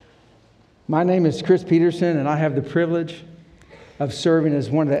My name is Chris Peterson, and I have the privilege of serving as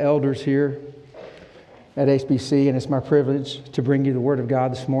one of the elders here at HBC, and it's my privilege to bring you the Word of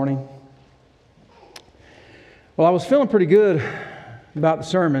God this morning. Well, I was feeling pretty good about the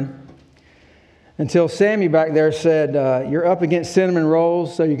sermon until Sammy back there said, you're up against cinnamon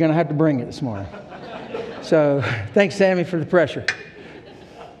rolls, so you're going to have to bring it this morning. So thanks, Sammy, for the pressure.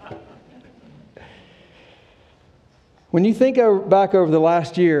 When you think back over the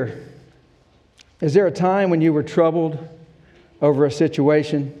last year, is there a time when you were troubled over a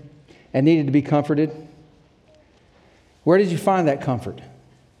situation and needed to be comforted? Where did you find that comfort?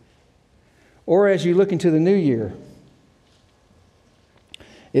 Or as you look into the new year,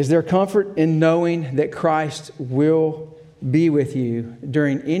 is there comfort in knowing that Christ will be with you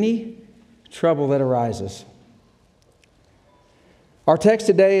during any trouble that arises? Our text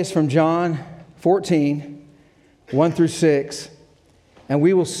today is from John 14, 1 through 6, and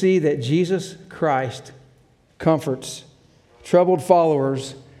we will see that Jesus Christ comforts troubled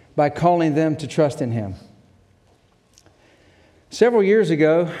followers by calling them to trust in Him. Several years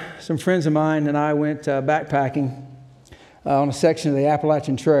ago, some friends of mine and I went backpacking on a section of the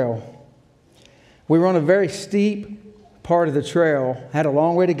Appalachian Trail. We were on a very steep part of the trail, had a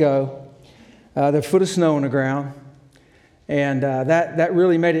long way to go. There was a foot of snow on the ground, and that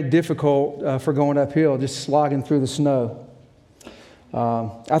really made it difficult for going uphill, just slogging through the snow.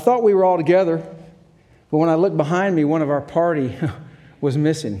 I thought we were all together, but when I looked behind me, one of our party was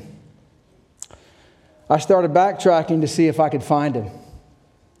missing. I started backtracking to see if I could find him.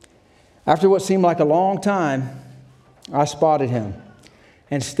 After what seemed like a long time, I spotted him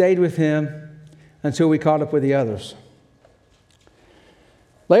and stayed with him until we caught up with the others.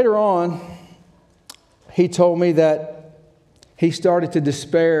 Later on, he told me that he started to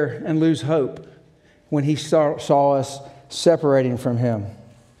despair and lose hope when he saw us separating from him.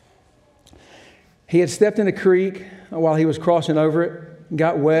 He had stepped in a creek while he was crossing over it,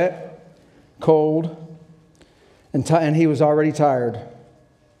 got wet, cold, and he was already tired.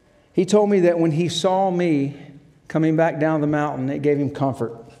 He told me that when he saw me coming back down the mountain, it gave him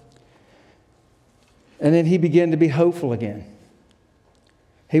comfort. And then he began to be hopeful again.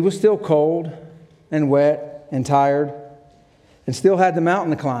 He was still cold and wet and tired and still had the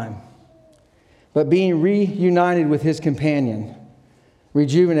mountain to climb. But being reunited with his companion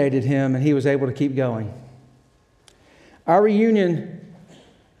rejuvenated him, and he was able to keep going. Our reunion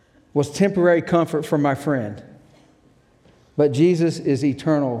was temporary comfort for my friend, but Jesus is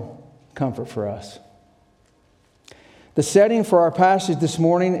eternal comfort for us. The setting for our passage this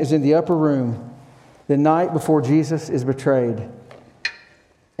morning is in the upper room, the night before Jesus is betrayed,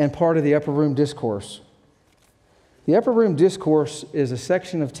 and part of the upper room discourse. The upper room discourse is a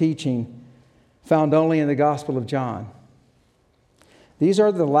section of teaching found only in the Gospel of John. These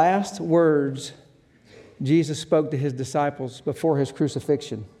are the last words Jesus spoke to his disciples before his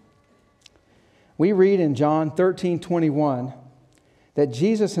crucifixion. We read in John 13:21 that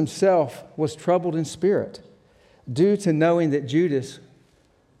Jesus himself was troubled in spirit due to knowing that Judas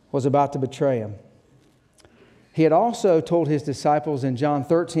was about to betray him. He had also told his disciples in John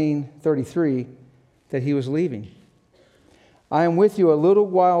 13:33 that he was leaving. I am with you a little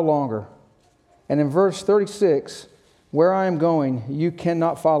while longer. And in verse 36, where I am going, you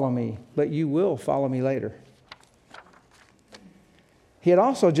cannot follow me, but you will follow me later. He had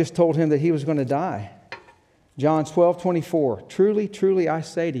also just told him that he was going to die. John 12:24, truly, truly, I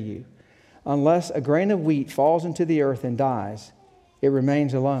say to you, unless a grain of wheat falls into the earth and dies, it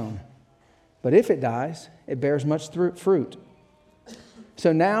remains alone. But if it dies, it bears much fruit.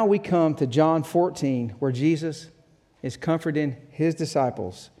 So now we come to John 14, where Jesus is comforting his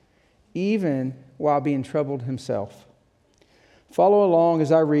disciples, even while being troubled himself. Follow along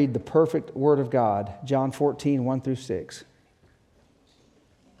as I read the perfect Word of God, John 14, 1 through 6.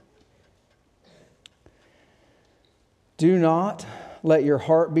 Do not let your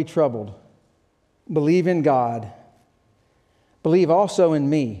heart be troubled. Believe in God. Believe also in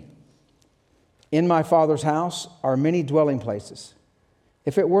me. In my Father's house are many dwelling places.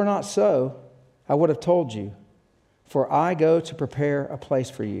 If it were not so, I would have told you, for I go to prepare a place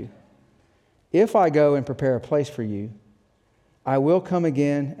for you. If I go and prepare a place for you, I will come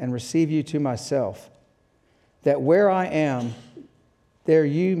again and receive you to myself, that where I am, there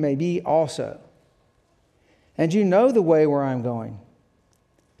you may be also. And you know the way where I am going.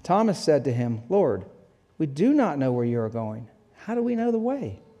 Thomas said to him, Lord, we do not know where you are going. How do we know the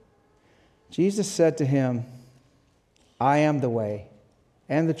way? Jesus said to him, I am the way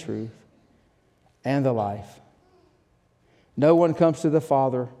and the truth and the life. No one comes to the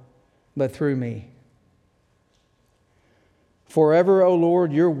Father but through me. Forever, O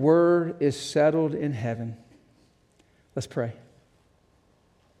Lord, your word is settled in heaven. Let's pray.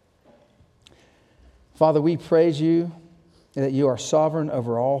 Father, we praise you that you are sovereign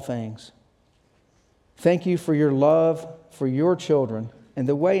over all things. Thank you for your love for your children and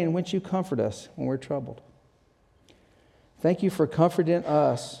the way in which you comfort us when we're troubled. Thank you for comforting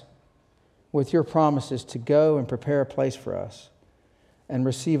us with your promises to go and prepare a place for us and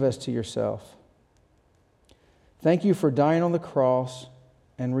receive us to yourself. Thank you for dying on the cross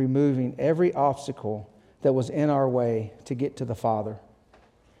and removing every obstacle that was in our way to get to the Father.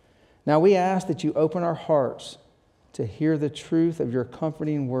 Now we ask that you open our hearts to hear the truth of your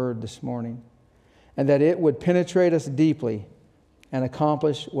comforting word this morning, and that it would penetrate us deeply and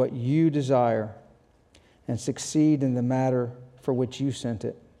accomplish what you desire and succeed in the matter for which you sent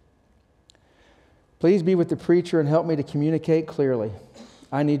it. Please be with the preacher and help me to communicate clearly.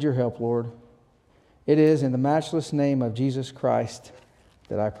 I need your help, Lord. It is in the matchless name of Jesus Christ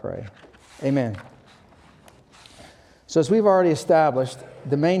that I pray. Amen. So as we've already established,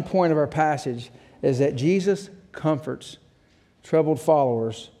 the main point of our passage is that Jesus comforts troubled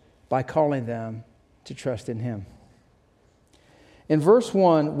followers by calling them to trust in him. In verse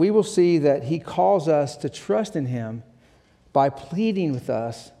 1, we will see that he calls us to trust in him by pleading with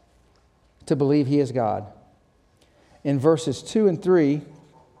us to believe he is God. In verses 2 and 3,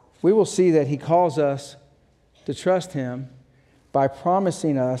 we will see that he calls us to trust him by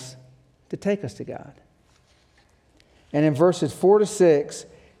promising us to take us to God. And in verses 4 to 6,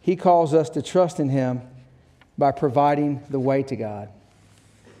 he calls us to trust in him by providing the way to God.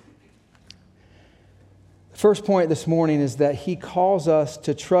 The first point this morning is that he calls us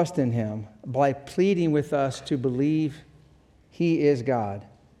to trust in him by pleading with us to believe he is God.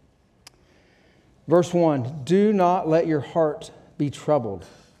 Verse 1, do not let your heart be troubled.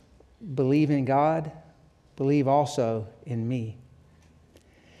 Believe in God, believe also in me.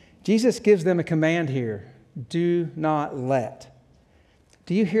 Jesus gives them a command here. Do not let.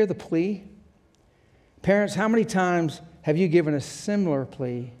 Do you hear the plea? Parents, how many times have you given a similar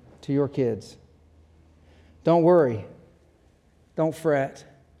plea to your kids? Don't worry. Don't fret.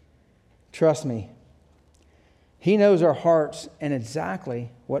 Trust me. He knows our hearts and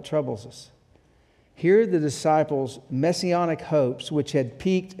exactly what troubles us. Here the disciples' messianic hopes, which had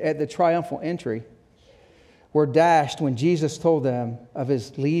peaked at the triumphal entry, were dashed when Jesus told them of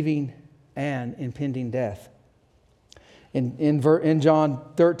his leaving and impending death. In John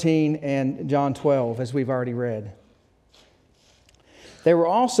 13 and John 12, as we've already read. They were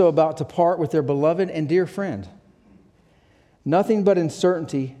also about to part with their beloved and dear friend. Nothing but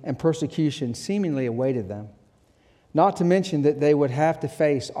uncertainty and persecution seemingly awaited them, not to mention that they would have to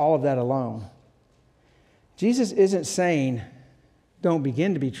face all of that alone. Jesus isn't saying, don't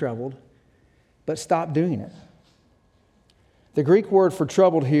begin to be troubled, but stop doing it. The Greek word for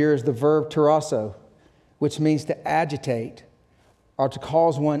troubled here is the verb tarasso, which means to agitate or to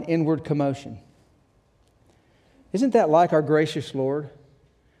cause one inward commotion. Isn't that like our gracious Lord,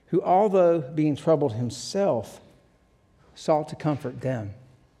 who, although being troubled himself, sought to comfort them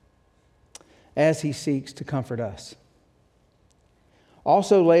as he seeks to comfort us?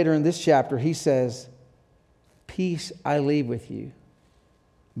 Also later in this chapter, he says, peace I leave with you.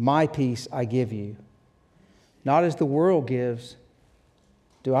 My peace I give you. Not as the world gives,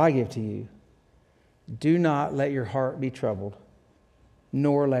 do I give to you. Do not let your heart be troubled,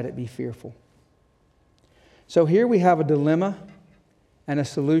 nor let it be fearful. So here we have a dilemma and a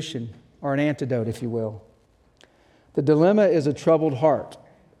solution, or an antidote, if you will. The dilemma is a troubled heart.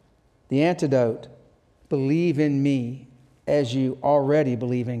 The antidote, believe in me as you already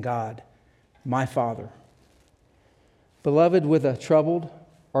believe in God, my Father. Beloved, with a troubled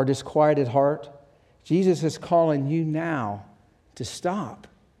or disquieted heart, Jesus is calling you now to stop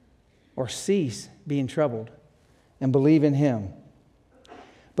or cease being troubled and believe in him.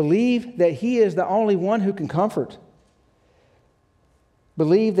 Believe that he is the only one who can comfort.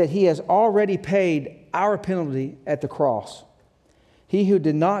 Believe that he has already paid our penalty at the cross. He who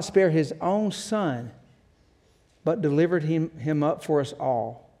did not spare his own son, but delivered him up for us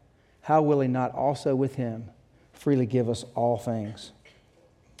all, how will he not also with him freely give us all things?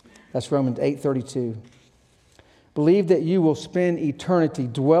 That's Romans 8:32. Believe that you will spend eternity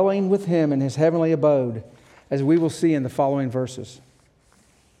dwelling with him in his heavenly abode, as we will see in the following verses.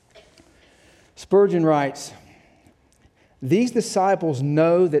 Spurgeon writes, these disciples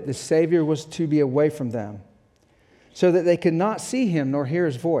know that the Savior was to be away from them, so that they could not see him nor hear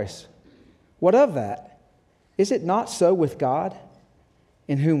his voice. What of that? Is it not so with God,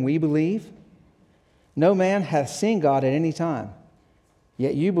 in whom we believe? No man hath seen God at any time.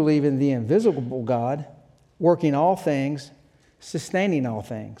 Yet you believe in the invisible God, working all things, sustaining all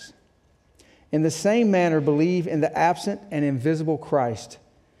things. In the same manner, believe in the absent and invisible Christ,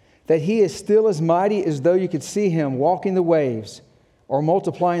 that he is still as mighty as though you could see him walking the waves, or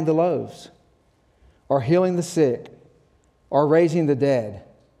multiplying the loaves, or healing the sick, or raising the dead.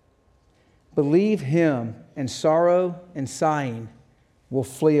 Believe him, and sorrow and sighing will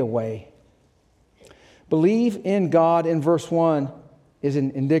flee away. Believe in God in verse 1 is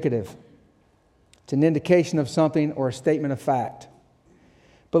an indicative. It's an indication of something or a statement of fact.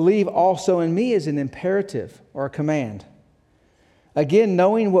 Believe also in me is an imperative or a command. Again,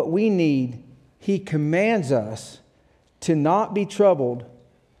 knowing what we need, he commands us to not be troubled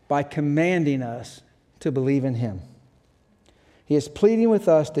by commanding us to believe in him. He is pleading with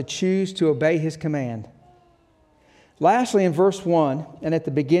us to choose to obey his command. Lastly, in verse 1 and at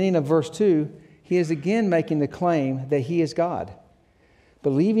the beginning of verse 2, he is again making the claim that he is God.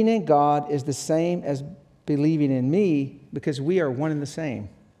 Believing in God is the same as believing in me because we are one and the same.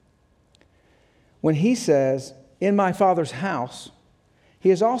 When he says, in my Father's house, he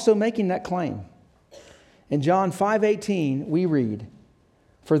is also making that claim. In John 5:18, we read,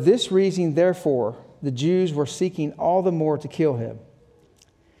 for this reason, therefore, the Jews were seeking all the more to kill him,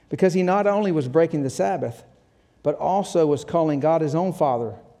 because he not only was breaking the Sabbath, but also was calling God his own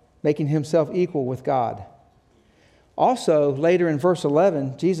Father, making himself equal with God. Also, later in verse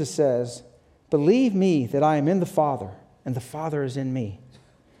 11, Jesus says, believe me that I am in the Father, and the Father is in me.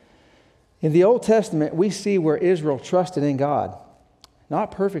 In the Old Testament, we see where Israel trusted in God.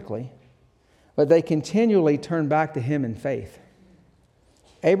 Not perfectly, but they continually turned back to him in faith.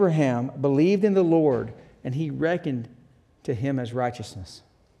 Abraham believed in the Lord, and he reckoned to him as righteousness.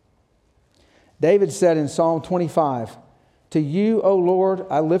 David said in Psalm 25, to you, O Lord,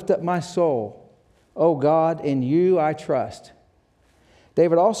 I lift up my soul. O God, in you I trust.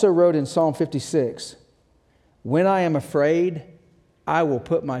 David also wrote in Psalm 56, when I am afraid, I will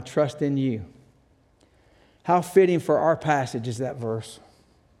put my trust in you. How fitting for our passage is that verse.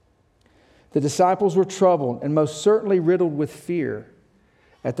 The disciples were troubled and most certainly riddled with fear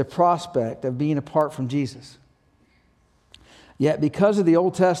at the prospect of being apart from Jesus. Yet because of the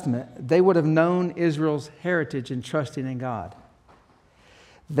Old Testament, they would have known Israel's heritage in trusting in God.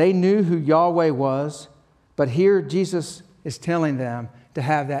 They knew who Yahweh was, but here Jesus is telling them to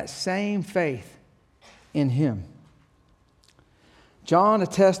have that same faith in him. John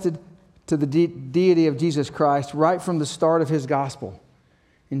attested to the deity of Jesus Christ right from the start of his gospel.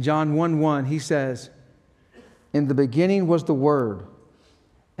 In John 1:1, he says, in the beginning was the Word,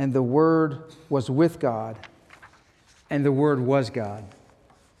 and the Word was with God, and the Word was God.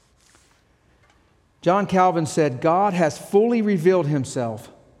 John Calvin said, God has fully revealed himself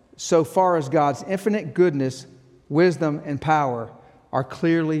so far as God's infinite goodness, wisdom, and power are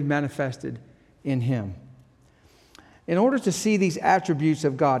clearly manifested in him. In order to see these attributes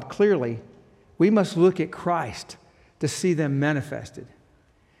of God clearly, we must look at Christ to see them manifested.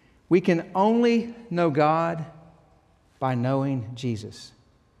 We can only know God by knowing Jesus.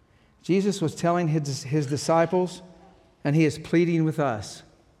 Jesus was telling his disciples, and he is pleading with us,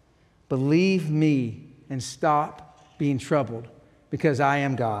 believe me and stop being troubled, because I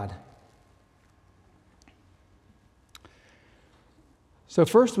am God. So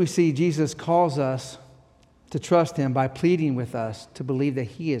first we see Jesus calls us to trust him by pleading with us to believe that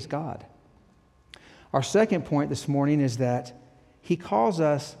he is God. Our second point this morning is that he calls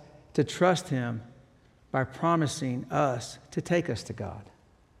us to trust him by promising us to take us to God.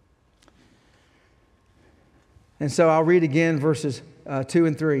 And so I'll read again verses 2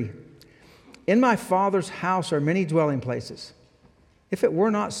 and 3. In my Father's house are many dwelling places. If it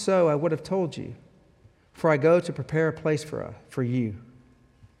were not so, I would have told you, for I go to prepare a place for you.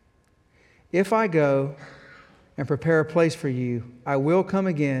 If I go and prepare a place for you, I will come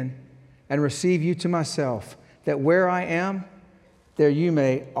again and receive you to myself, that where I am, there you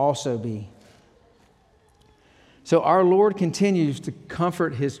may also be. So our Lord continues to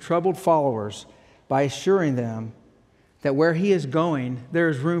comfort his troubled followers by assuring them that where he is going, there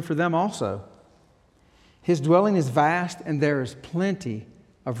is room for them also. His dwelling is vast, and there is plenty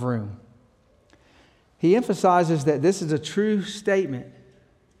of room. He emphasizes that this is a true statement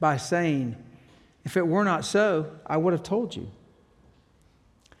by saying, if it were not so, I would have told you.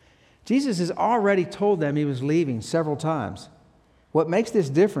 Jesus has already told them he was leaving several times. What makes this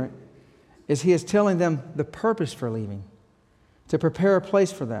different is he is telling them the purpose for leaving, to prepare a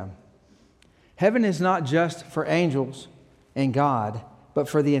place for them. Heaven is not just for angels and God, but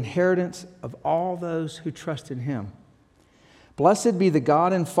for the inheritance of all those who trust in him. Blessed be the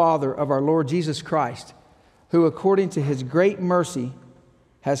God and Father of our Lord Jesus Christ, who according to his great mercy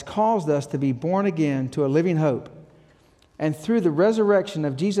has caused us to be born again to a living hope and through the resurrection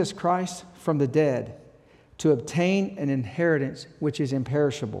of Jesus Christ from the dead, to obtain an inheritance which is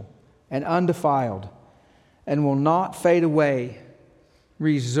imperishable and undefiled and will not fade away,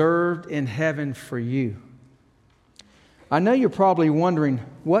 reserved in heaven for you. I know you're probably wondering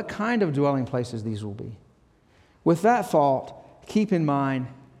what kind of dwelling places these will be. With that thought, keep in mind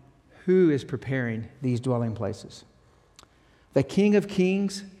who is preparing these dwelling places. The King of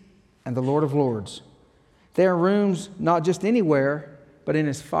Kings and the Lord of Lords. They are rooms not just anywhere, but in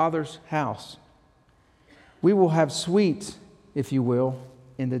His Father's house. We will have suites, if you will,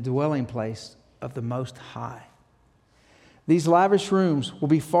 in the dwelling place of the Most High. These lavish rooms will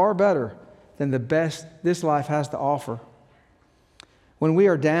be far better than the best this life has to offer. When we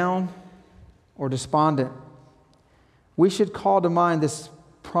are down or despondent, we should call to mind this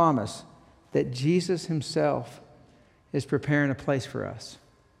promise that Jesus Himself is preparing a place for us.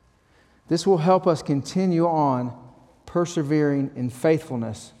 This will help us continue on persevering in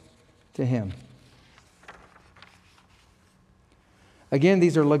faithfulness to Him. Again,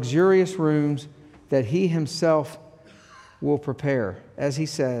 these are luxurious rooms that He Himself will prepare. As He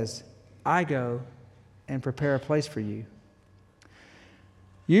says, I go and prepare a place for you.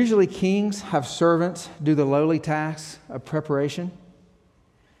 Usually kings have servants do the lowly tasks of preparation.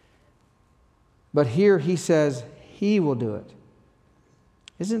 But here He says He will do it.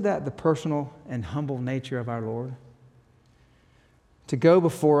 Isn't that the personal and humble nature of our Lord? To go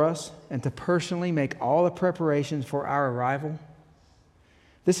before us and to personally make all the preparations for our arrival.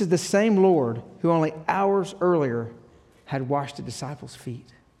 This is the same Lord who only hours earlier had washed the disciples'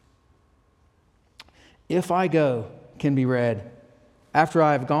 feet. If I go, can be read, after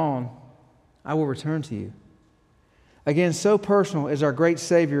I have gone, I will return to you. Again, so personal is our great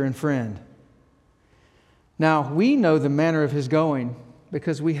Savior and friend. Now, we know the manner of His going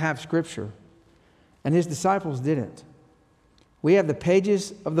because we have Scripture, and His disciples didn't. We have the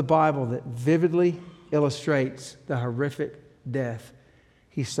pages of the Bible that vividly illustrates the horrific death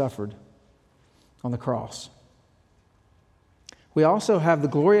He suffered on the cross. We also have the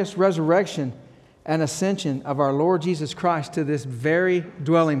glorious resurrection and ascension of our Lord Jesus Christ to this very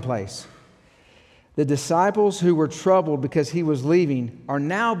dwelling place. The disciples who were troubled because He was leaving are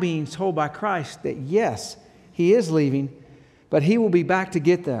now being told by Christ that yes, He is leaving, but He will be back to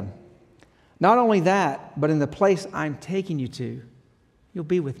get them. Not only that, but in the place I'm taking you to, you'll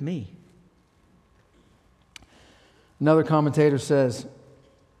be with me. Another commentator says,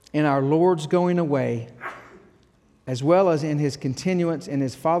 in our Lord's going away, as well as in His continuance in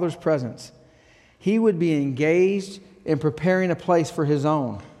His Father's presence, He would be engaged in preparing a place for His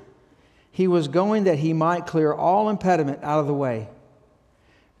own. He was going that He might clear all impediment out of the way.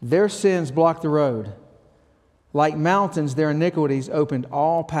 Their sins blocked the road. Like mountains, their iniquities opened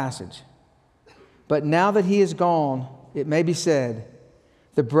all passage. But now that He is gone, it may be said,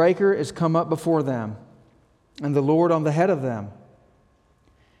 the breaker is come up before them, and the Lord on the head of them.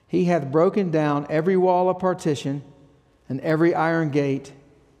 He hath broken down every wall of partition, and every iron gate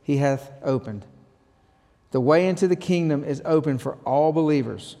He hath opened. The way into the kingdom is open for all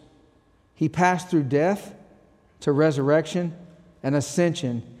believers. He passed through death to resurrection and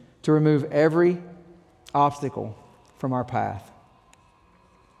ascension to remove every obstacle from our path.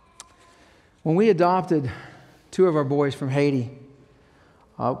 When we adopted two of our boys from Haiti,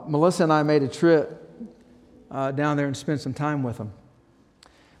 Melissa and I made a trip down there and spent some time with them.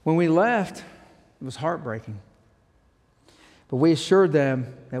 When we left, it was heartbreaking. But we assured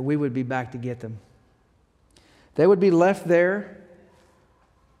them that we would be back to get them. They would be left there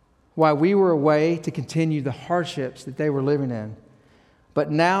while we were away to continue the hardships that they were living in.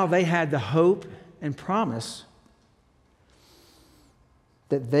 But now they had the hope and promise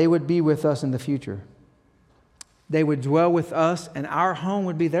that they would be with us in the future. They would dwell with us, and our home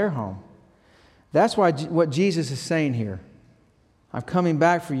would be their home. That's why what Jesus is saying here. I'm coming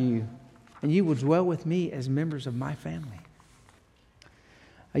back for you, and you will dwell with me as members of my family.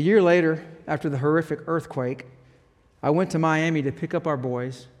 A year later, after the horrific earthquake, I went to Miami to pick up our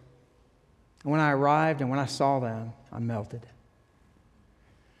boys. And when I arrived and when I saw them, I melted.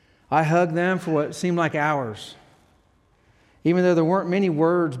 I hugged them for what seemed like hours. Even though there weren't many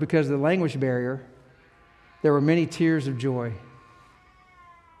words because of the language barrier, there were many tears of joy.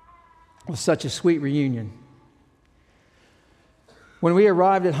 It was such a sweet reunion. When we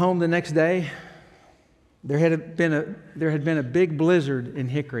arrived at home the next day, there had been a big blizzard in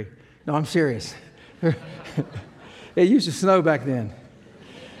Hickory. No, I'm serious. It used to snow back then.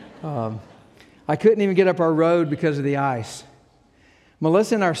 I couldn't even get up our road because of the ice.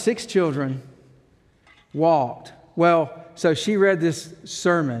 Melissa and our 6 children walked. Well, so she read this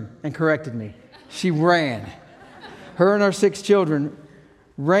sermon and corrected me. She ran. her and our 6 children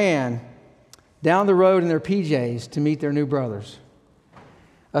ran down the road in their PJs to meet their new brothers.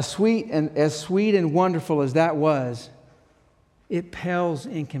 As sweet and wonderful as that was, it pales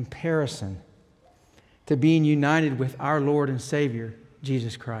in comparison to being united with our Lord and Savior,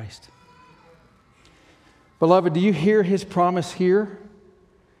 Jesus Christ. Beloved, do you hear His promise here?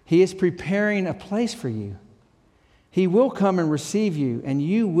 He is preparing a place for you. He will come and receive you, and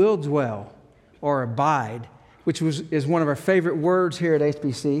you will dwell or abide, which is one of our favorite words here at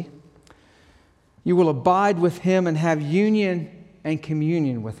HBC. You will abide with Him and have union and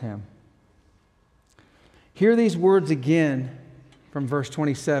communion with Him. Hear these words again from verse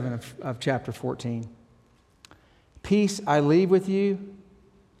 27 of chapter 14. Peace I leave with you,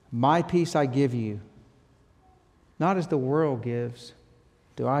 my peace I give you. Not as the world gives,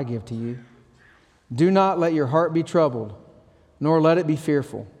 do I give to you. Do not let your heart be troubled, nor let it be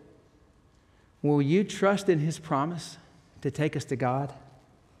fearful. Will you trust in His promise to take us to God?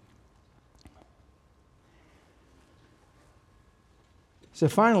 So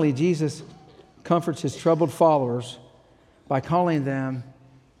finally, Jesus comforts His troubled followers by calling them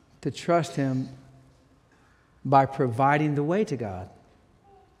to trust Him by providing the way to God.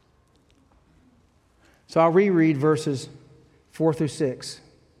 So I'll reread verses 4 through 6.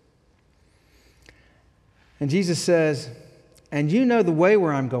 And Jesus says, "And you know the way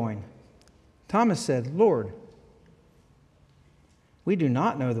where I'm going." Thomas said, "Lord, we do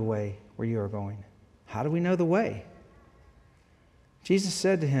not know the way where you are going. How do we know the way?" Jesus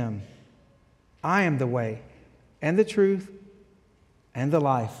said to him, "I am the way and the truth and the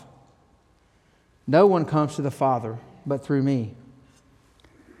life. No one comes to the Father but through me."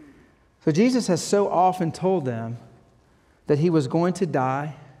 So Jesus has so often told them that He was going to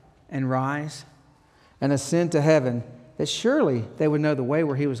die and rise and ascend to heaven that surely they would know the way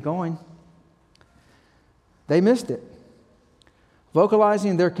where He was going. They missed it.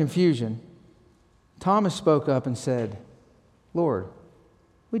 Vocalizing their confusion, Thomas spoke up and said, "Lord,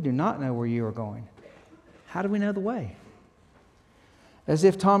 we do not know where you are going. How do we know the way?" As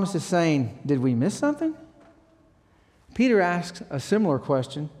if Thomas is saying, "Did we miss something?" Peter asks a similar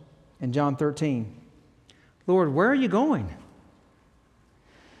question in John 13. "Lord, where are you going?"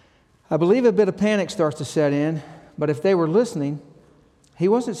 I believe a bit of panic starts to set in, but if they were listening, He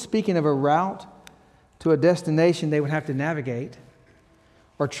wasn't speaking of a route to a destination they would have to navigate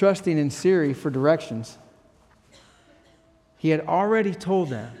or trusting in Siri for directions. He had already told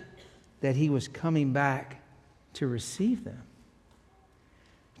them that He was coming back to receive them.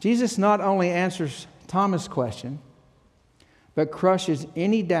 Jesus not only answers Thomas' question, but crushes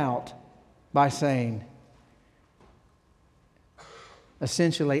any doubt by saying,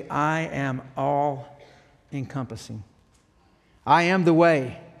 essentially, I am all-encompassing. I am the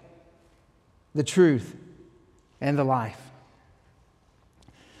way, the truth, and the life.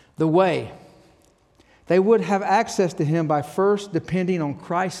 The way. They would have access to Him by first depending on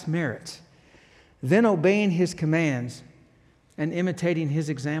Christ's merits, then obeying His commands and imitating His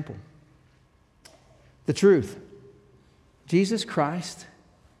example. The truth. Jesus Christ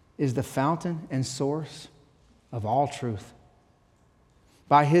is the fountain and source of all truth.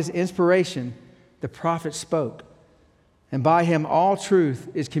 By His inspiration, the prophet spoke, and by Him all truth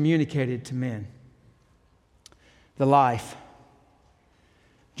is communicated to men. The life.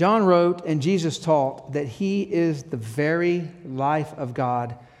 John wrote and Jesus taught that He is the very life of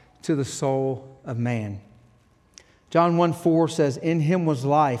God to the soul of man. John 1:4 says, "In Him was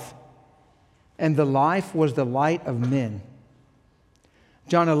life, and the life was the light of men."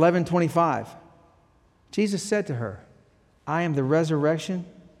 John 11:25, Jesus said to her, "I am the resurrection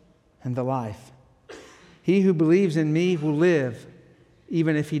and the life. He who believes in me will live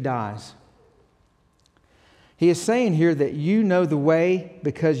even if he dies." He is saying here that you know the way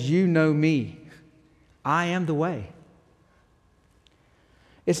because you know me. I am the way.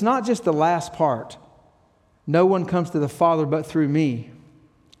 It's not just the last part, "No one comes to the Father but through me,"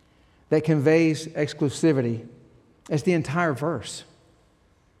 that conveys exclusivity. It's the entire verse.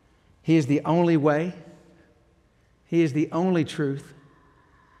 He is the only way. He is the only truth.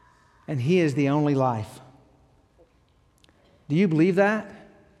 And He is the only life. Do you believe that?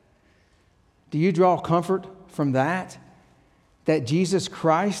 Do you draw comfort from that? That Jesus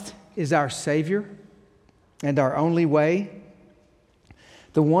Christ is our Savior and our only way?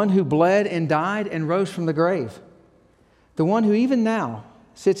 The one who bled and died and rose from the grave. The one who even now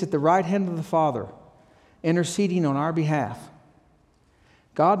sits at the right hand of the Father, interceding on our behalf.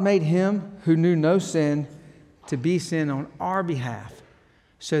 God made Him who knew no sin to be sin on our behalf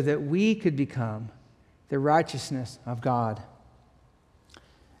so that we could become the righteousness of God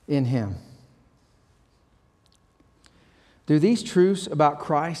in Him. Do these truths about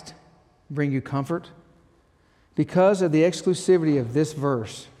Christ bring you comfort? Because of the exclusivity of this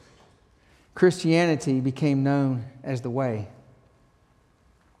verse, Christianity became known as the way.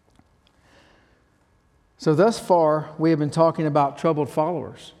 So thus far, we have been talking about troubled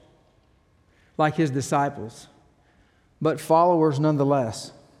followers, like his disciples, but followers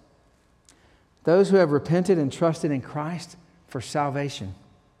nonetheless. Those who have repented and trusted in Christ for salvation.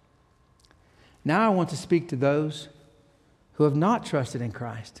 Now I want to speak to those who have not trusted in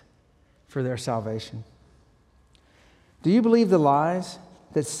Christ for their salvation. Do you believe the lies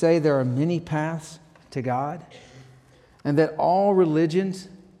that say there are many paths to God and that all religions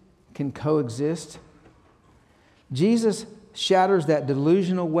can coexist? Jesus shatters that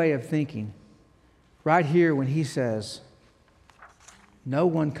delusional way of thinking right here when he says, "No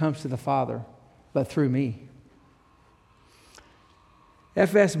one comes to the Father but through me."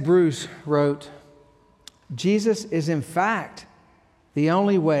 F.S. Bruce wrote, "Jesus is in fact the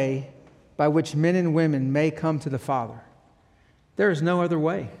only way by which men and women may come to the Father. There is no other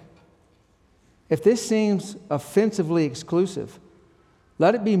way." If this seems offensively exclusive,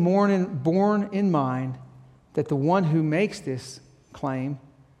 let it be borne in mind that the one who makes this claim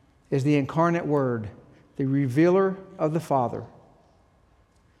is the incarnate Word, the revealer of the Father.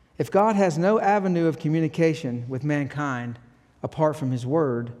 If God has no avenue of communication with mankind apart from His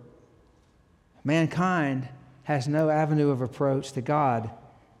Word, mankind has no avenue of approach to God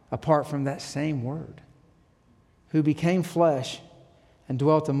apart from that same Word, who became flesh and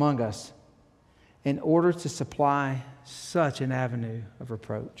dwelt among us in order to supply such an avenue of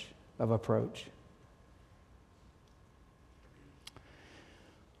approach.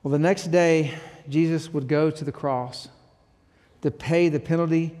 Well, the next day, Jesus would go to the cross to pay the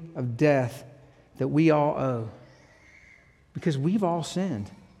penalty of death that we all owe, because we've all sinned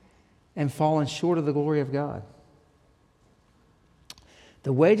and fallen short of the glory of God.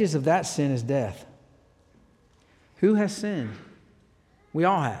 The wages of that sin is death. Who has sinned? We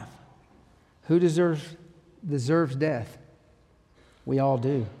all have. Who deserves death? We all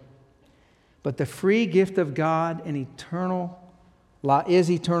do. But the free gift of God and is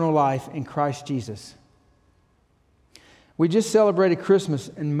eternal life in Christ Jesus. We just celebrated Christmas,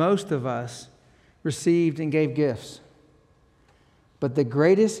 and most of us received and gave gifts. But the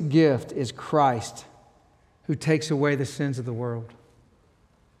greatest gift is Christ, who takes away the sins of the world.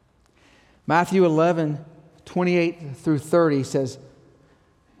 Matthew 11:28 through 30 says,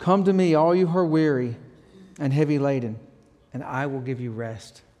 "Come to me, all you who are weary and heavy laden, and I will give you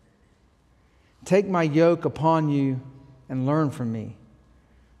rest. Take my yoke upon you and learn from me,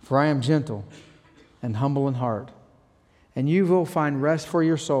 for I am gentle and humble in heart, and you will find rest for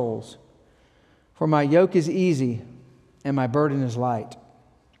your souls. For my yoke is easy and my burden is light."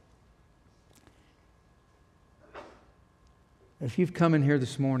 If you've come in here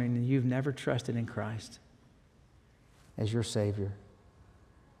this morning and you've never trusted in Christ as your Savior,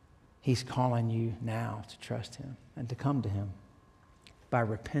 He's calling you now to trust Him and to come to Him by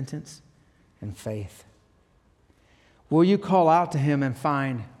repentance and faith. Will you call out to Him and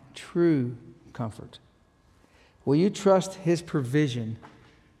find true comfort? Will you trust His provision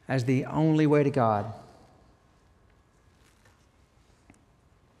as the only way to God?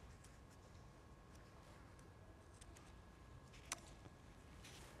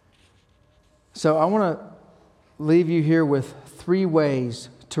 So I want to leave you here with 3 ways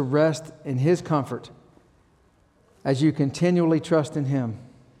to rest in His comfort as you continually trust in Him.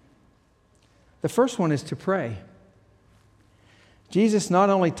 The first one is to pray. Jesus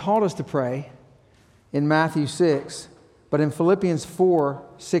not only taught us to pray in Matthew 6, but in Philippians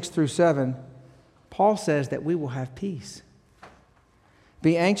 4:6 through 7, Paul says that we will have peace.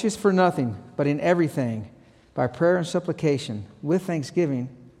 "Be anxious for nothing, but in everything, by prayer and supplication, with thanksgiving,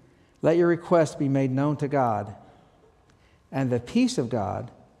 let your requests be made known to God. And the peace of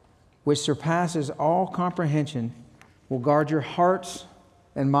God, which surpasses all comprehension, will guard your hearts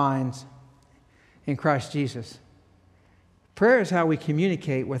and minds in Christ Jesus." Prayer is how we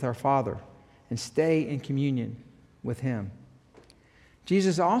communicate with our Father and stay in communion with Him.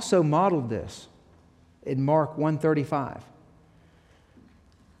 Jesus also modeled this in Mark 1:35.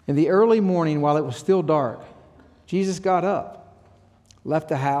 In the early morning, while it was still dark, Jesus got up, left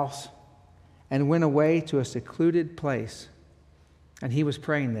the house, and went away to a secluded place, and He was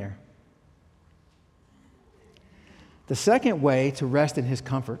praying there. The second way to rest in His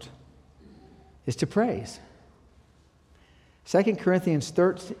comfort is to praise. 2 Corinthians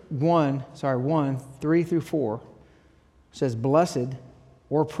 1:3-4 says, "Blessed,"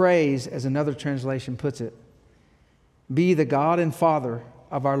 or praise as another translation puts it, "be the God and Father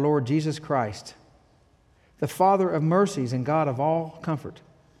of our Lord Jesus Christ. the Father of mercies and God of all comfort,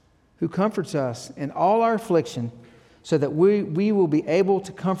 who comforts us in all our affliction, so that we will be able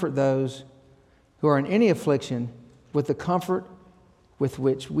to comfort those who are in any affliction with the comfort with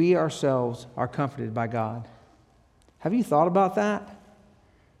which we ourselves are comforted by God. Have you thought about that?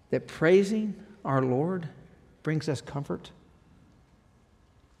 That praising our Lord brings us comfort?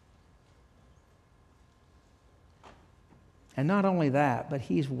 And not only that, but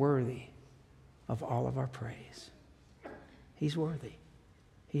He's worthy of all of our praise. He's worthy.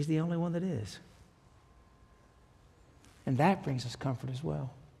 He's the only one that is. And that brings us comfort as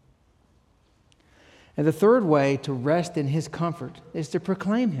well. And the third way to rest in His comfort is to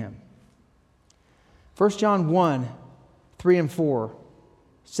proclaim Him. 1 John 1, 3 and 4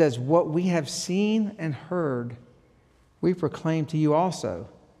 says, "What we have seen and heard, we proclaim to you also,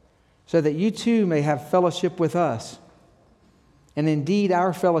 so that you too may have fellowship with us. And indeed,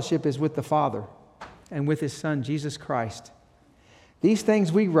 our fellowship is with the Father and with His Son, Jesus Christ. These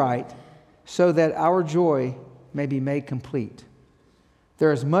things we write so that our joy may be made complete.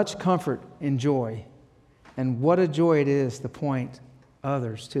 There is much comfort in joy, and what a joy it is to point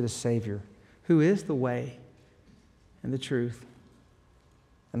others to the Savior, who is the way and the truth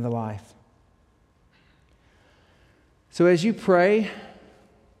and the life." So as you pray,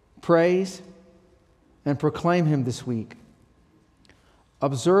 praise, and proclaim Him this week,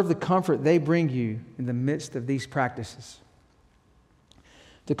 observe the comfort they bring you in the midst of these practices.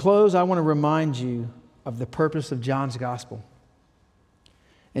 To close, I want to remind you of the purpose of John's Gospel.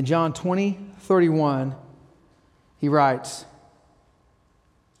 In John 20:31, he writes,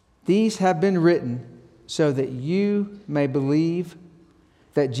 "These have been written so that you may believe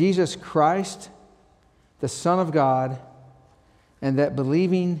that Jesus Christ, the Son of God, and that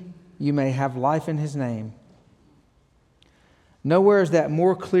believing you may have life in His name." Nowhere is that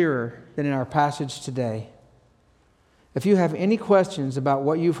more clearer than in our passage today. If you have any questions about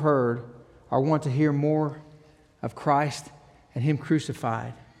what you've heard or want to hear more of Christ and Him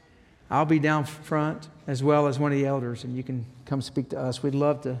crucified, I'll be down front as well as one of the elders, and you can come speak to us. We'd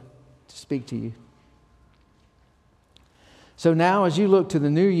love to speak to you. So now, as you look to the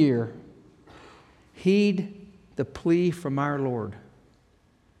new year, heed the plea from our Lord.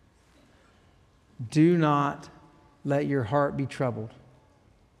 Do not let your heart be troubled.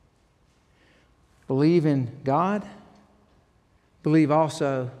 Believe in God. Believe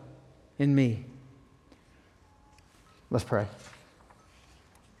also in me. Let's pray.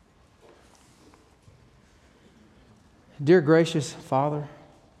 Dear gracious Father,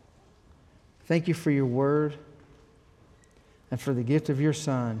 thank you for your word and for the gift of your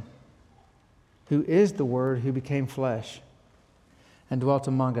Son, who is the Word who became flesh and dwelt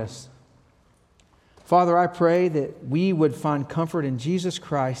among us. Father, I pray that we would find comfort in Jesus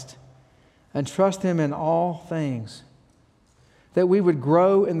Christ and trust Him in all things, that we would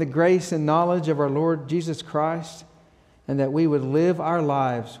grow in the grace and knowledge of our Lord Jesus Christ, and that we would live our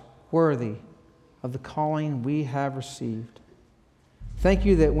lives worthy of the calling we have received. Thank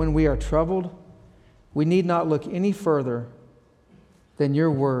you that when we are troubled, we need not look any further than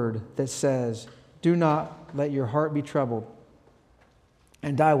your word that says, "Do not let your heart be troubled,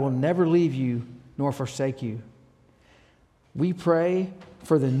 and I will never leave you nor forsake you." We pray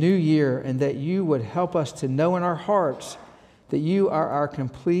for the new year, and that you would help us to know in our hearts that you are our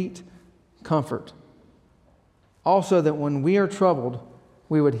complete comfort. Also, that when we are troubled,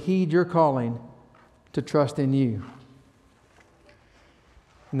 we would heed your calling to trust in you.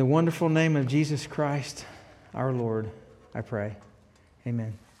 In the wonderful name of Jesus Christ, our Lord, I pray.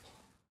 Amen.